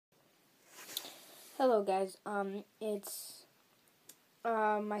Hello guys, it's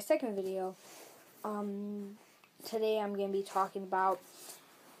my second video. Today I'm going to be talking about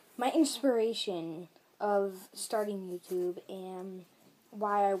my inspiration of starting YouTube and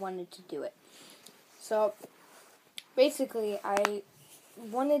why I wanted to do it. So, basically, I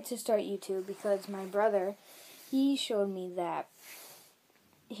wanted to start YouTube because my brother, he showed me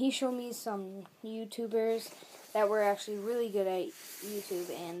some YouTubers that were actually really good at YouTube,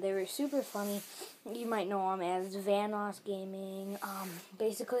 and they were super funny. You might know them as Vanoss Gaming,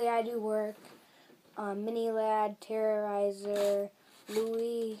 Basically I Do Work, Minilad, Terrorizer,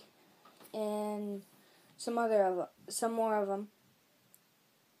 Louie, and some more of them.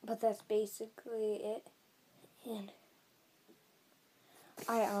 But that's basically it. And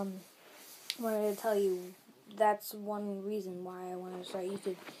I wanted to tell you that's one reason why I wanted to start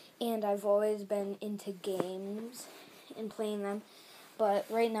YouTube. And I've always been into games and playing them, but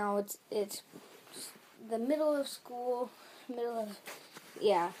right now it's the middle of school,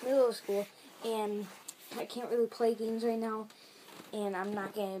 and I can't really play games right now, and I'm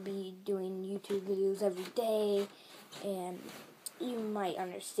not going to be doing YouTube videos every day, and you might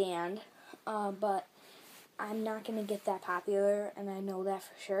understand, but I'm not going to get that popular, and I know that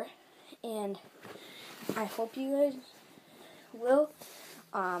for sure, and I hope you guys will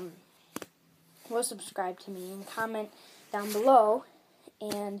subscribe to me and comment down below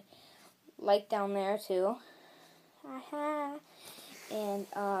and like down there too. And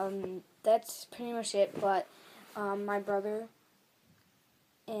that's pretty much it. But my brother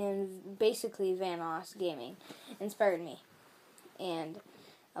and basically Vanoss Gaming inspired me, and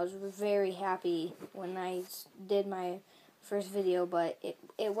I was very happy when I did my first video, but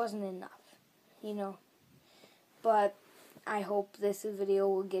it wasn't enough, you know. But I hope this video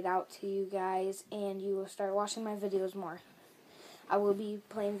will get out to you guys and you will start watching my videos more. I will be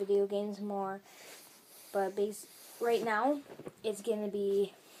playing video games more, but right now it's going to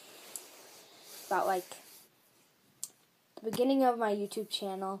be about like the beginning of my YouTube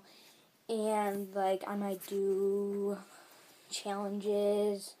channel, and like I might do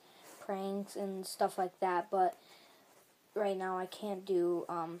challenges, pranks, and stuff like that, but right now I can't do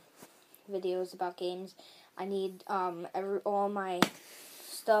videos about games. I need all my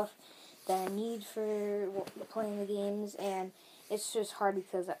stuff that I need for playing the games, and it's just hard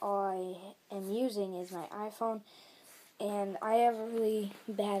because all I am using is my iPhone, and I have a really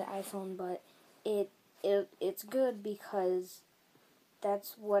bad iPhone, but it's good because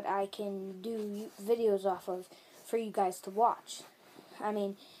that's what I can do videos off of for you guys to watch. I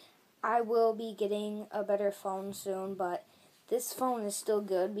mean, I will be getting a better phone soon, but this phone is still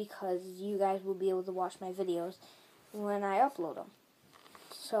good because you guys will be able to watch my videos when I upload them.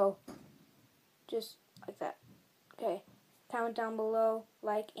 So, just like that. Okay. Comment down below,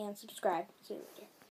 like, and subscribe. See you later.